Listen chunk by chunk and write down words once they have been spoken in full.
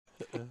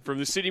From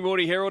the Sydney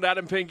Morning Herald,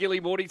 Adam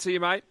Pengilly, morning to you,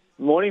 mate.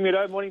 Morning,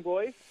 Middo. Morning,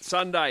 boys.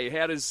 Sunday,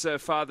 how does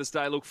Father's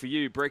Day look for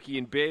you? Brekkie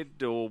in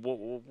bed, or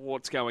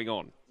what's going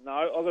on? No,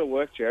 I've got to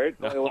work, Jared.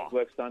 I always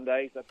work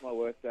Sundays. That's my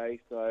work day,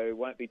 so it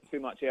won't be too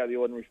much out of the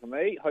ordinary for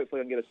me.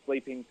 Hopefully I can get a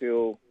sleep in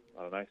till,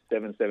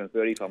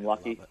 7:30 if I'm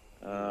lucky.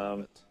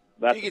 Do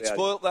you get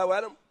spoilt, though,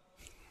 Adam?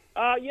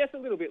 Yes, a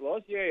little bit,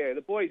 Loz. Yeah.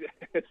 The boys,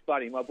 it's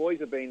funny. My boys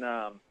have been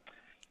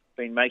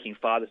making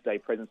Father's Day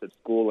presents at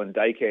school and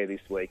daycare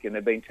this week, and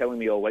they've been telling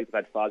me all week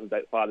they've had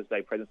Father's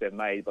Day presents they've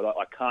made, but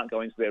I can't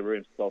go into their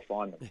rooms so I'll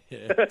find them.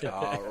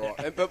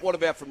 Right. But what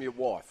about from your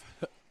wife?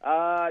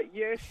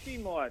 Yeah, she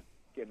might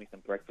get me some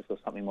breakfast or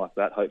something like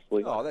that,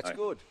 hopefully. Oh, that's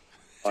good.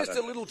 Just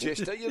a little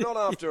gesture. You're not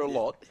after a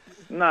lot.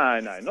 No,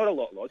 not a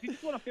lot, Loz. You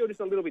just want to feel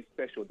just a little bit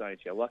special, don't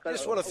you? Like, You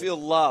just want to feel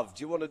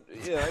loved. You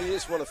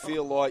just want to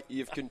feel like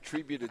you've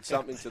contributed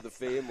something to the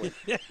family.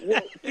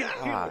 Well,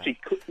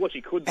 what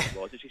she could do,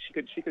 Loz, is she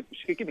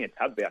could give me a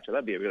tab voucher.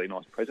 That'd be a really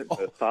nice present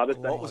for Father's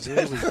Day. What was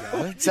There we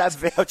go. Tab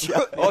voucher.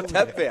 Oh,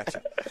 tab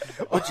voucher.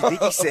 What do you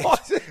think he said?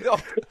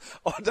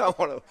 I don't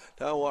want to.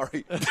 Don't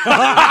worry.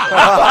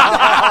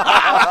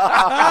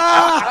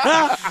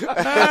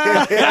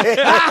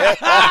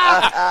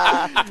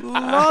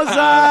 Loza!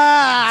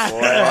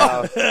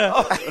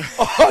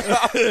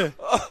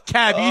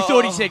 Cab. You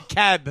thought he said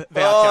cab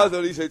voucher. Oh, I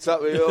thought he said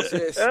something else.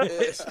 Yes.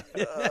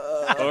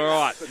 All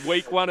right,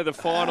 week one of the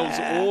finals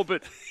all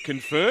but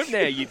confirmed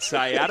now, you'd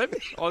say, Adam.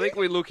 I think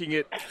we're looking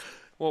at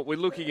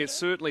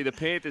certainly the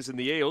Panthers and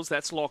the Eels.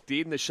 That's locked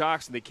in. The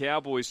Sharks and the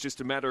Cowboys,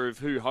 just a matter of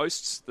who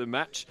hosts the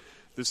match.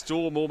 The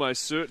Storm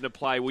almost certain to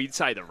play. Well, you'd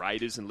say the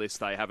Raiders unless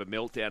they have a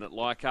meltdown at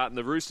Leichhardt, and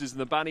the Roosters and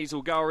the Bunnies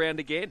will go around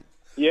again.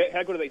 Yeah,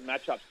 how good are these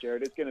matchups,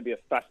 Jared? It's going to be a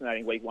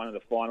fascinating week one of the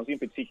finals. In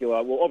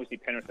particular, well, obviously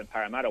Penrith and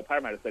Parramatta.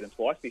 Parramatta's beaten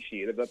twice this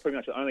year. They're pretty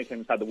much the only team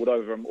that's had the wood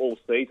over them all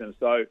season.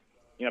 So,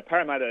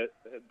 Parramatta,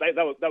 they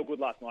were good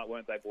last night,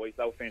 weren't they, boys?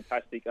 They were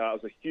fantastic. It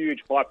was a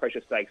huge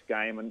high-pressure stakes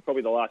game, and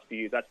probably the last few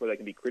years, that's where they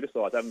can be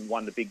criticised. They haven't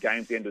won the big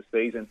games at the end of the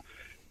season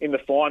in the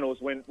finals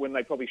when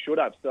they probably should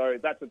have. So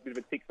that's a bit of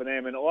a tick for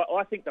them. And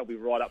I think they'll be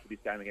right up for this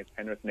game against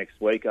Penrith next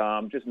week.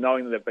 Just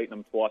knowing that they've beaten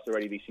them twice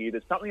already this year,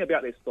 there's something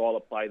about their style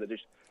of play that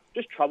just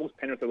troubles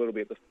Penrith a little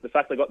bit. The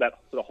fact they've got that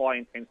sort of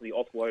high-intensity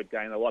offload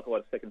game, they like a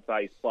lot of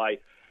second-phase play.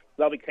 So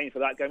they'll be keen for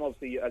that game.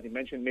 Obviously, as you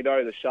mentioned,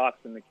 Middo, the Sharks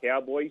and the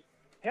Cowboys.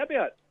 How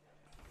about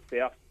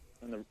South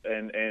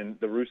and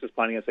the Roosters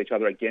playing against each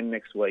other again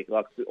next week?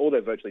 Like, all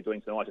they're virtually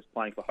doing tonight is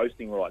playing for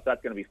hosting rights.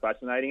 That's going to be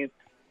fascinating. And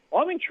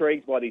I'm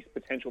intrigued by this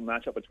potential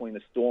matchup between the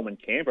Storm and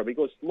Canberra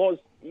because, Loz,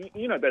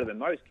 you know better than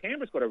most,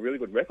 Canberra's got a really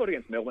good record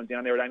against Melbourne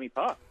down there at Amy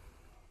Park.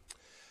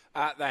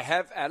 They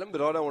have, Adam,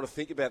 but I don't want to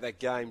think about that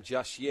game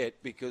just yet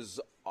because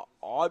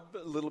I'm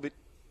a little bit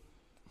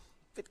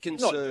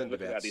concerned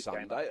about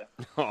Sunday.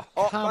 Come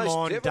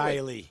on,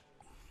 Daly.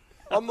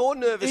 I'm more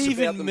nervous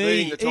about them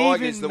beating the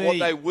Tigers than what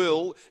they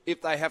will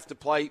if they have to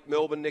play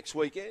Melbourne next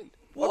weekend.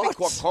 I'd be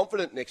quite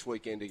confident next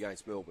weekend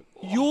against Melbourne.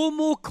 You're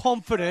more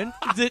confident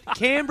that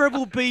Canberra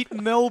will beat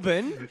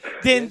Melbourne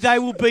than they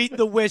will beat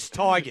the West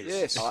Tigers.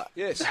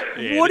 Yes.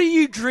 Yeah, what are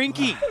you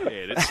drinking?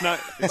 Yeah,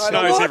 it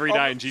snows every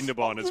day in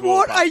Jindabyne as well.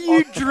 What are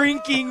you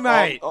drinking,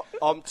 mate?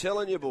 I'm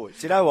telling you, boys.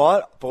 Do you know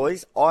what,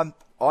 boys? I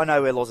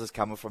know where Loz is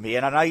coming from here,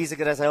 and I know you're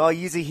going to say,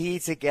 you're here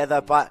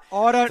together, but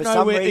I don't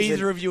know where reason,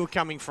 either of you are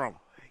coming from.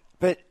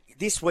 But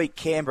this week,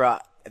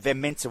 Canberra, they're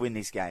meant to win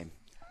this game.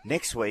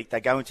 Next week,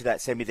 they go into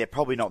that semi, they're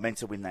probably not meant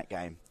to win that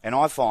game. And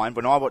I find,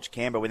 when I watch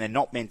Canberra, when they're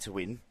not meant to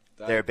win,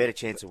 they're a better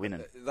chance of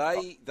winning.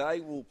 They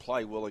will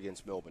play well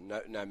against Melbourne,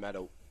 no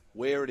matter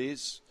where it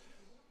is.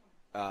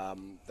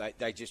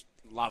 They just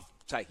love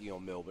taking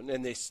on Melbourne,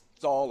 and their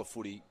style of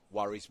footy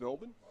worries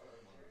Melbourne.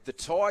 The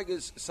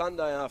Tigers,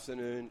 Sunday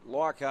afternoon,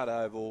 Leichhardt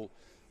Oval,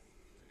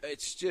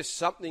 it's just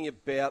something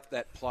about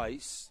that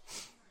place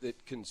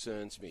that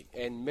concerns me.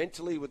 And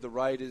mentally with the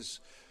Raiders,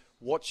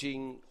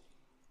 watching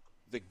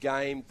the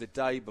game the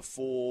day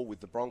before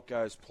with the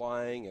Broncos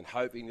playing and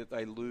hoping that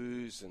they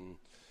lose and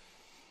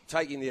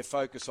taking their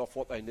focus off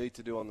what they need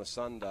to do on the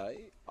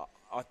Sunday,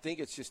 I think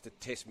it's just a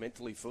test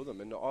mentally for them.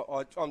 And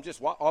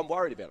I'm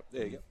worried about it.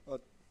 There you go.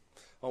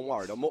 I'm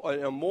worried.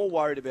 I'm more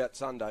worried about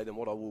Sunday than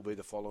what I will be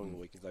the following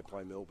week if they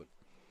play Melbourne.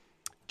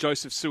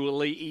 Joseph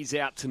Suaalii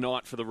out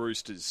tonight for the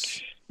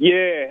Roosters.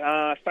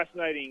 Yeah,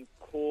 fascinating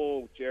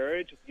call,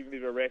 Jared. Just give him a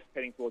bit of a rest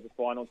heading towards the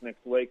finals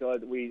next week.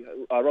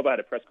 Robert had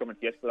a press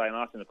conference yesterday and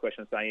asked him a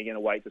question saying you're going to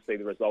wait to see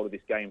the result of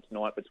this game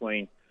tonight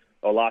between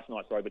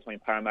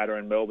Parramatta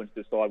and Melbourne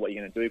to decide what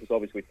you're going to do, because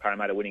obviously with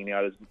Parramatta winning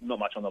now, there's not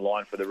much on the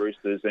line for the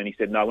Roosters. And he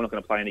said, no, we're not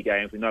going to play any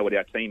games. We know what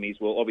our team is.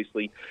 Well,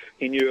 obviously,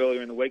 he knew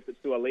earlier in the week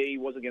that Suaalii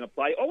wasn't going to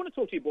play. I want to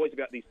talk to you boys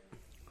about this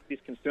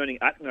concerning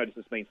act notice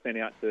that's been sent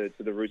out to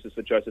the Roosters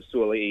for Joseph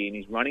Suaalii in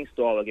his running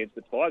style against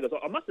the Tigers.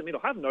 I must admit,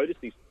 I have noticed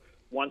this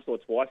once or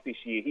twice this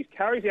year. His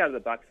carries out of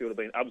the backfield have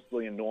been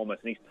absolutely enormous,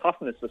 and his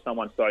toughness for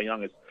someone so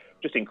young is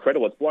just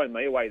incredible. It's blown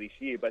me away this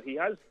year, but he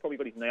has probably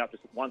got his knee up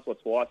just once or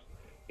twice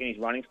in his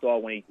running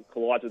style when he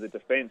collides with the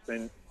defence,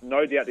 and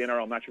no doubt the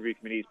NRL Match Review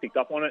Committee has picked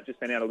up on it, just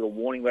sent out a little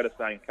warning letter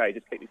saying, okay,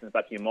 just keep this in the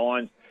back of your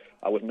mind.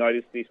 We've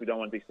noticed this. We don't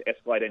want this to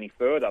escalate any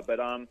further. But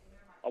I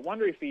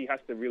wonder if he has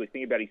to really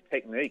think about his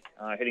technique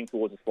heading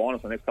towards the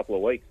finals in the next couple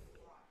of weeks.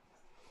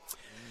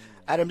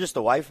 Adam, just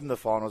away from the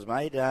finals,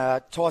 mate.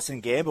 Tyson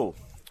Gamble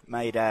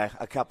made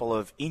a couple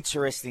of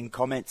interesting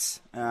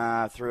comments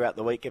throughout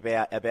the week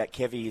about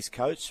Kevy, his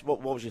coach.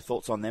 What was your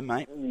thoughts on them,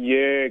 mate?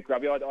 Yeah,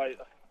 Grubby,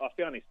 I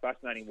found this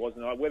fascinating,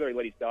 wasn't I? Whether he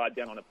let his guard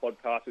down on a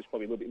podcast was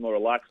probably a little bit more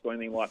relaxed or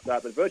anything like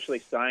that, but virtually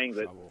saying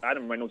that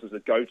Adam Reynolds is a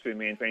go-to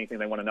man for anything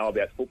they want to know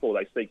about football.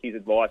 They seek his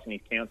advice and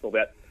his counsel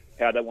about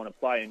how they want to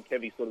play, and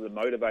Kevy's sort of the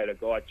motivator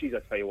guy. Geez, I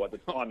tell you what, the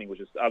timing was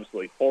just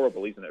absolutely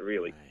horrible, isn't it,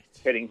 really?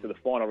 Heading to the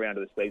final round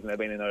of the season. They've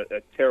been in a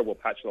terrible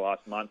patch the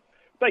last month.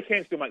 They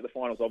can still make the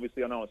finals,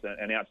 obviously. I know it's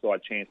an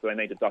outside chance, but they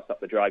need to dust up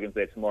the Dragons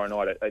there tomorrow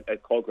night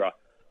at Cogra.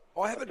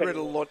 I haven't read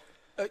a lot.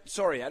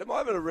 Sorry, Adam. I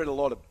haven't read a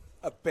lot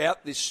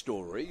about this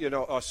story. You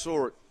know, I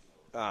saw it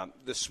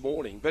this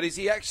morning. But is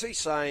he actually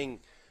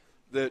saying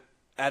that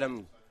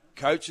Adam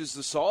coaches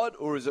the side,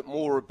 or is it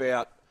more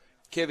about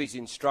Kevy's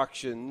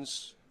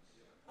instructions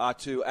are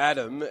to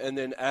Adam, and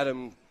then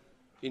Adam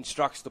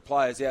instructs the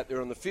players out there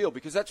on the field?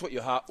 Because that's what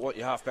you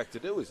halfback to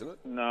do, isn't it?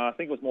 No, I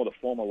think it was more the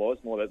former laws,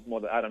 more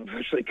that Adam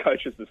actually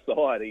coaches the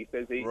side. He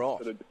says he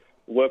sort of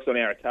works on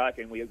our attack,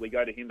 and we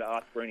go to him to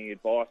ask for any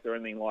advice or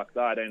anything like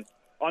that. And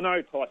I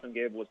know Tyson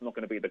Gamble is not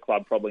going to be at the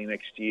club probably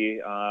next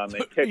year.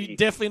 He's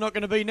definitely not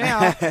going to be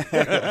now.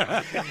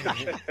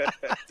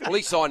 Well,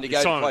 he signed to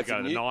go to play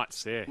for the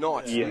Knights there.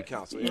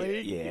 Newcastle.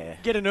 Yeah.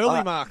 Get an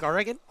early mark, I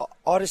reckon.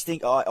 I just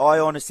think, I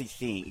honestly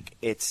think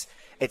it's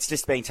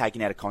just being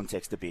taken out of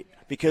context a bit.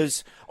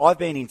 Because I've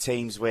been in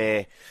teams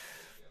where,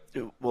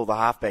 well, the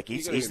halfback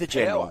is the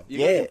general.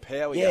 You've got to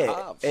empower your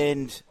halves.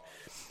 And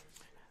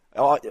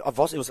I think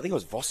it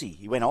was Vossi.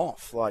 He went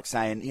off, like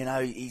saying, you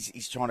know,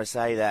 he's trying to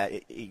say that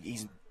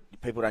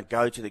people don't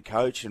go to the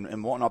coach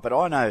and whatnot. But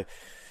I know,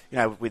 you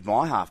know, with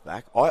my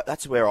halfback,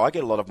 that's where I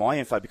get a lot of my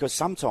info, because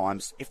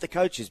sometimes if the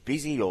coach is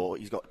busy or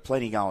he's got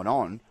plenty going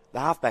on, the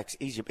halfback's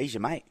he's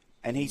your mate,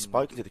 and he's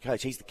spoken to the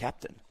coach. He's the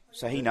captain,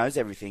 so he knows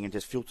everything and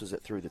just filters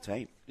it through the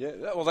team. Yeah,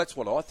 well, that's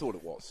what I thought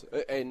it was.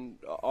 And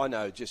I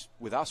know just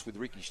with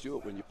Ricky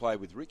Stewart, when you play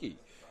with Ricky,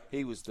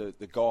 he was the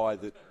guy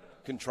that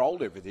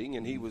controlled everything,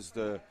 and he was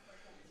the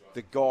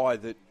guy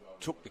that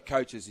took the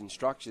coach's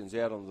instructions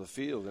out on the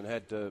field and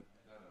had to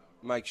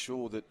make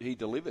sure that he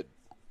delivered.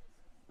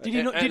 Did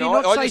he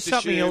not say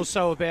something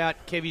also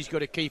about Kevy's got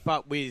to keep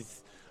up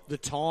with the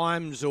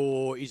times,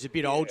 or is a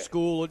bit old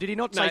school, or did he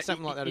not say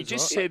something like that as well? He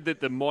just said that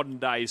the modern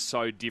day is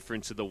so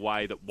different to the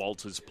way that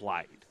Walters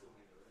played.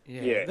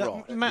 You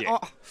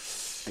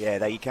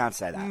can't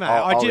say that.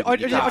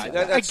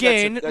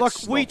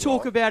 We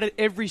talk about it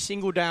every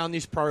single day on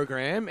this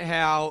program,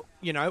 how,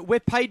 you know, we're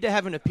paid to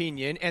have an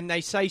opinion, and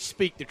they say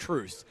speak the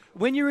truth.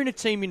 When you're in a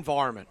team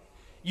environment,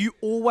 you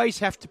always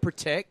have to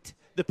protect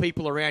the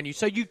people around you.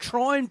 So you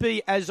try and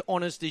be as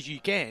honest as you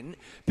can,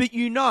 but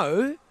you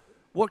know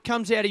what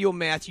comes out of your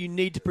mouth, you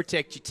need to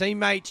protect your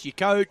teammates, your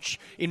coach.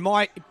 In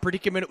my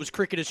predicament, it was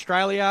Cricket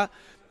Australia.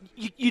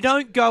 You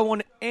don't go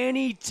on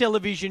any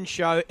television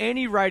show,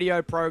 any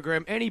radio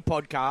program, any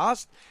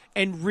podcast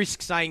and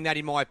risk saying that,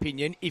 in my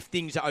opinion, if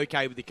things are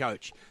okay with the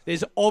coach.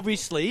 There's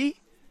obviously,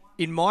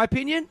 in my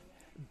opinion,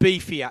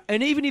 beef here.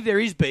 And even if there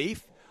is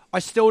beef, I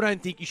still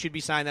don't think you should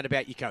be saying that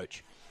about your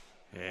coach.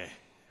 Yeah,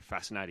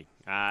 fascinating.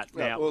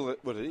 Well,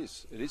 it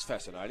is. It is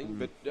fascinating.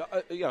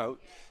 But, you know,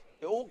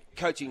 all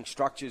coaching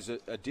structures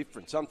are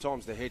different.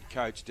 Sometimes the head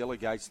coach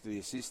delegates to the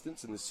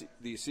assistants, and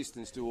the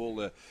assistants do all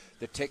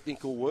the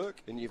technical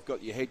work, and you've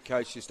got your head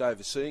coach just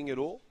overseeing it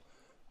all.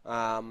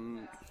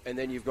 And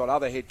then you've got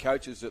other head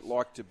coaches that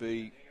like to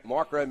be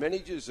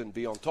micromanagers and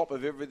be on top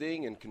of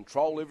everything and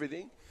control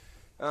everything.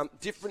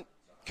 Different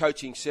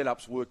coaching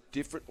setups work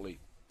differently.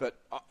 But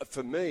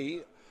for me,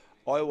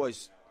 I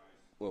always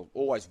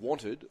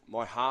wanted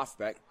my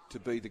halfback to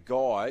be the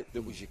guy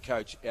that was your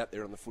coach out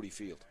there on the footy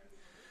field.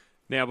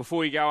 Now,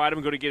 before you go, Adam,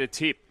 we've got to get a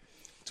tip.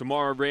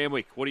 Tomorrow,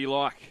 Randwick, what do you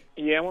like?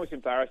 Yeah, I'm always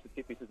embarrassed to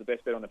tip this is the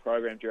best bet on the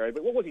program, Jerry.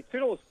 But what was he,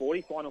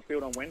 $2.40 final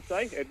field on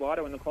Wednesday,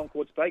 Eduardo in the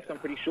Concord Stakes? I'm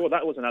pretty sure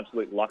that was an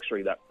absolute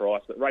luxury, that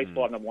price. But race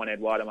 5 and 1,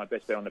 Eduardo, my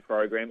best bet on the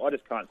program. I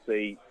just can't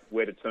see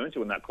where to turn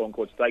to in that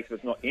Concord Stakes if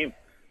it's not him.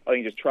 I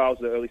think he just trails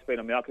the early speed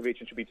on Malkovich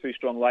and should be too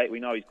strong late. We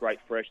know he's great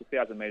fresh. The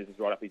 1,000 metres is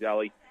right up his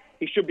alley.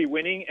 He should be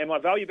winning. And my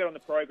value bet on the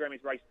program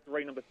is race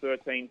 3, number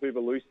 13, Hoover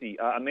Lucy.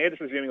 A mare that's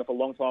resuming off a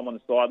long time on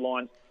the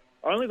sidelines.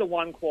 Only the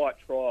one quiet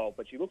trial,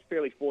 but she looks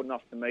fairly forward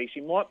enough to me.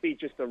 She might be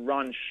just a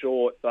run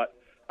short, but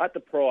at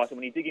the price, and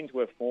when you dig into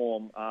her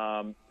form,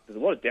 there's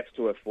a lot of depth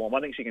to her form. I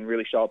think she can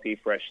really show up here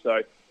fresh.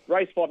 So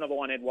race 5, number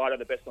 1, Eduardo,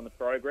 the best on the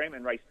program,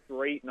 and race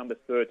 3, number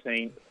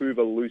 13,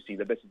 Hoover Lucy,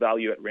 the best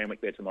value at Randwick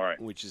there tomorrow.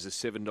 Which is a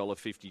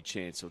 $7.50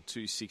 chance, or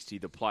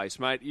 $2.60 the place.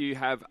 Mate, you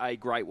have a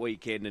great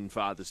weekend and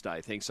Father's Day.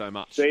 Thanks so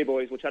much. See you,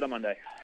 boys. We'll chat on Monday.